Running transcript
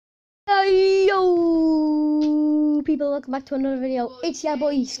people, welcome back to another video. It's your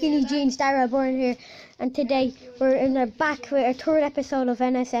boy Skinny Jeans Dara Byrne here, and today we're back with our third episode of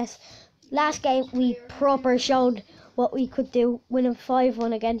NSS. Last game we proper showed what we could do, winning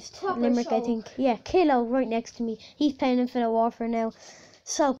 5-1 against Limerick, I think. Yeah, Kilo right next to me. He's playing Infinite Warfare now.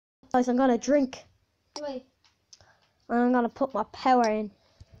 So guys, I'm gonna drink. Wait. And I'm gonna put my power in.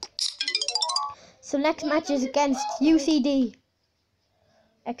 So next match is against UCD.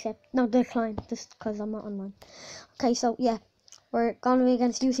 Except, no, decline, just because I'm not online. Okay, so yeah, we're gonna be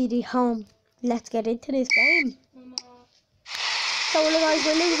against UCD home. Let's get into this game. So guys,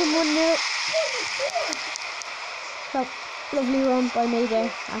 we're losing 1-0. So, lovely run by me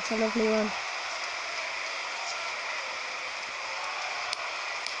there. That's a lovely run.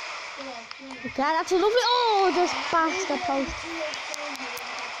 Okay, that's a lovely, oh, just past the post.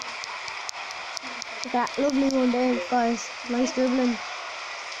 Look at that lovely one there, guys. Nice dribbling.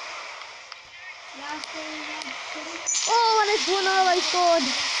 Oh, and it's 1-0 I scored.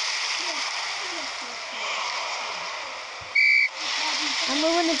 And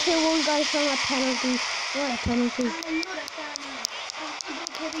we're winning 2-1, guys, from a penalty. What a penalty.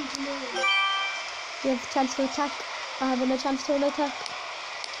 You have a chance to attack. I have a chance to attack.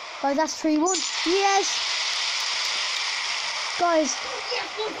 Guys, that's 3-1. Yes! Guys.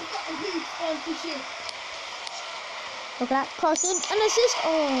 Look at that. Cross in. An assist.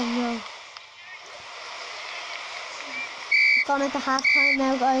 Oh, no. Gone into half time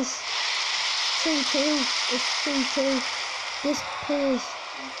now, guys. 3-2. It's 3-2. This plays.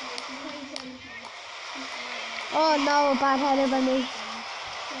 Oh no, a bad header by me.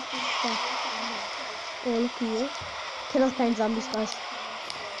 Oh, look at you. Killer's playing zombies, guys.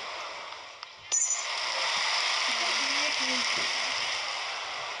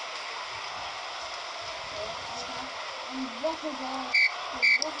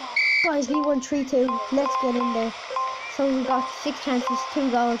 Guys, we won 3-2. Let's get in there. So we got 6 chances,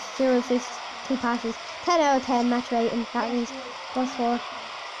 2 goals, 0 assists, 2 passes, 10 out of 10 match rating. That means +4.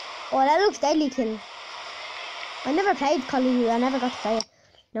 Oh, that looks deadly, Kill. I never played Call of Duty. I never got to play it.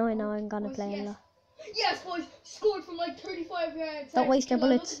 No, I know I'm gonna play it a lot. Yes, boys, scored from like 35 yards. Don't waste your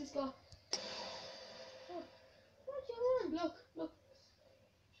bullets. What you on? Look.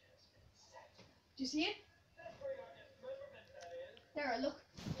 Do you see it? There, look.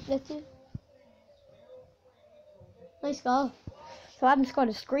 That's it. Nice goal. So Adam scored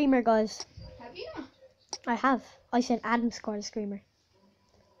a screamer, guys. Have you not? I have. I said Adam scored a screamer.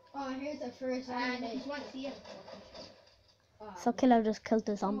 Oh, here's the first one. And he's one to see it. So Killer just killed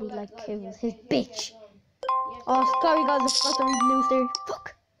the zombie like it was his bitch. Oh, sorry guys, I forgot to read the news there.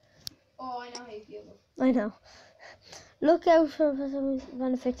 Fuck. Oh, I know how you feel. I know. Look out for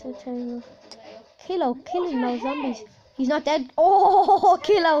benefits of terrible. Kilo killing those zombies. He's not dead. Oh,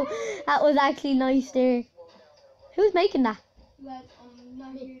 Kilo. That was actually nice there. Who's making that? Well,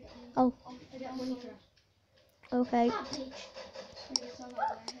 not here. Oh. I got money for it. Okay.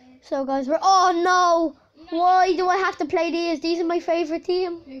 So guys, we're. Oh no! Why do I have to play these? These are my favourite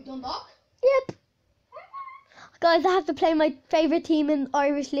team. You've done that? Yep. Guys, I have to play my favourite team in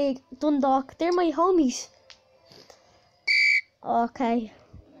Irish League, Dundalk. They're my homies. Okay.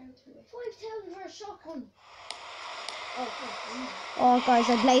 5,000 for a shotgun. Oh guys,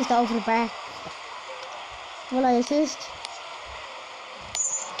 I blazed over the bar. Will I assist?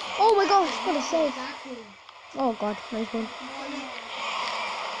 Oh my gosh, what a save. Oh god, nice one.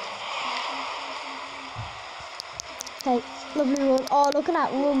 Okay, lovely run. Oh, look at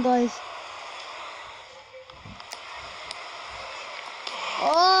that run, guys.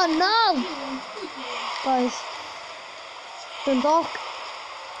 Oh no! Guys, Dundalk.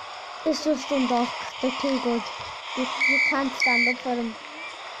 It's just Dundalk. They're too good. You can't stand up for them.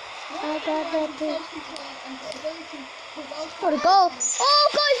 I got that too. What a goal! Oh,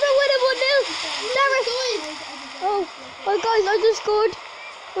 guys, we're winning 1-0. Derek. Oh, guys, I just scored.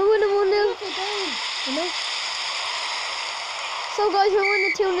 We're winning 1-0. I know. So, guys, we're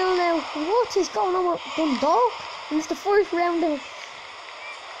winning 2-0 now. What is going on with Dundalk? And it's the first round of.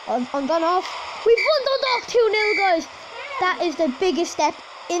 I'm gone off. We've won Dundalk 2-0, guys. That is the biggest step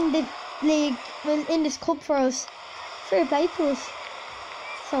in the league, well, in this cup for us. Fair play to us.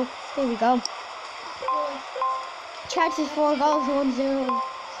 So, here we go. Chances 4 goals, 1-0.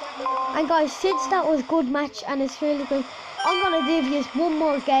 And guys, since that was a good match and it's really good, I'm going to give you one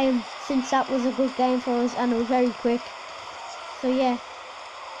more game since that was a good game for us and it was very quick. So yeah.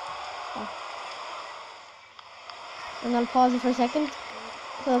 I'm going to pause it for a second.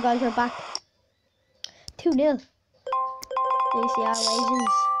 So guys, we're back. 2-0. There you see our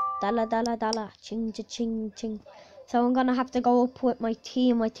wages. Dala dala dala. Ching ching ching. So I'm going to have to go up with my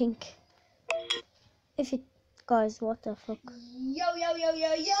team, I think. If it Guys, what the fuck? Yo,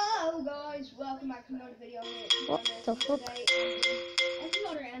 guys. Welcome back to another video here. What the fuck?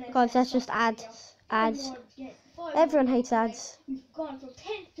 Another NSS Guys, that's just soccer video. ads. Everyone hates ads. We've gone from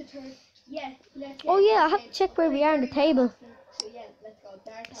 10th to 3rd. Yeah, let's Oh get yeah, I into have to it. check where we are in the table. So yeah, let's go.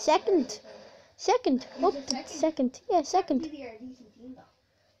 Dark Second. Second. Up to second. Yeah, second. TV are a decent team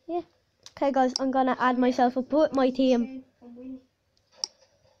though. Okay, guys, I'm gonna add myself up with my team. I'm winning.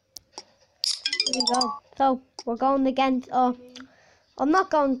 Here we go. So we're going against. Oh, I'm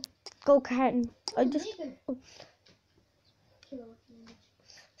not going go-karting. I just.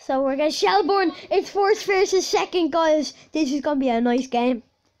 So we're against Shelbourne. It's first versus second, guys. This is gonna be a nice game,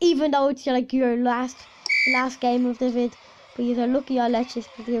 even though it's like your last game of the vid. But you're lucky I'll let you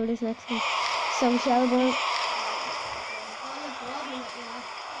do this next one. So Shelbourne.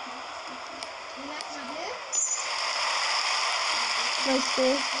 Nice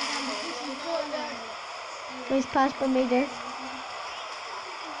goal. Nice pass by me there.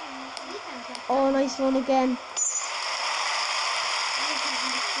 Oh, nice one again.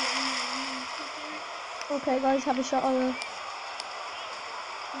 Okay, guys, have a shot on her.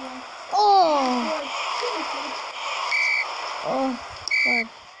 Oh! Oh, God.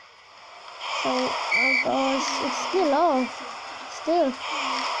 So, oh gosh, it's still off. Still.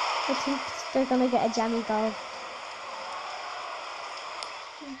 I think they're gonna get a jammy goal.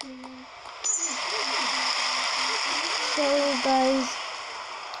 So, guys.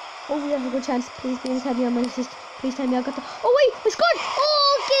 Oh, we have a good chance. Please, tell me on my assist. Please tell me I got the. Oh, wait, I scored!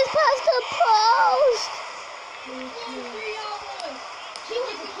 Oh, gives past the post!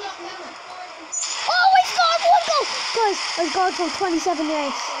 Oh, we scored one goal! Guys, I scored from 27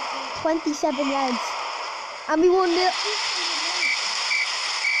 yards. 27 yards. And we won it.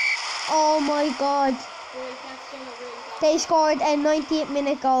 Oh my God. They scored a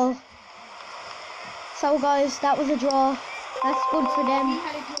 98-minute goal. So guys, that was a draw. That's good for them. We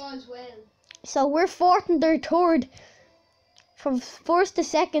had a draw as well. So we're fourth and they're third. From first to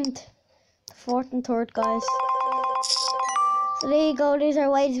second. Fourth and third, guys. So there you go, there's our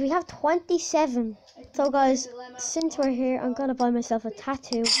wages. We have 27. So guys, since we're here, I'm gonna buy myself a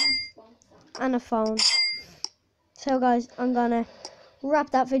tattoo and a phone. So guys, I'm gonna wrap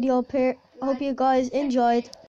that video up here. I hope you guys enjoyed.